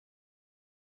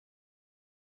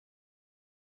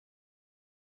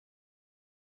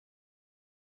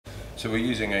So we're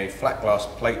using a flat glass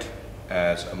plate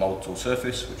as a mould tool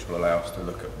surface, which will allow us to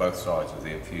look at both sides of the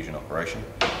infusion operation.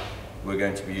 We're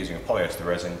going to be using a polyester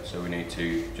resin, so we need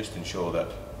to just ensure that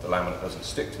the laminate doesn't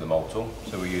stick to the mould tool.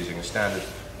 So we're using a standard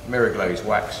mirror glaze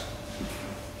wax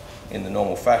in the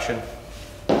normal fashion.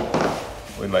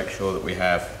 We make sure that we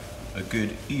have a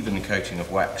good even coating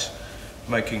of wax,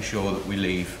 making sure that we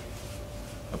leave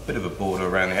a bit of a border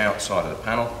around the outside of the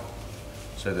panel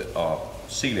so that our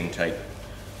sealing tape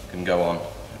can go on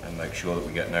and make sure that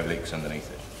we get no leaks underneath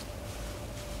it.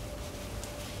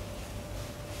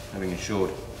 Having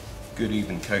ensured good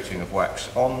even coating of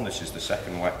wax on, this is the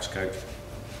second wax coat,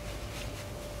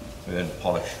 we then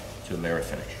polish to a mirror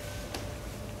finish.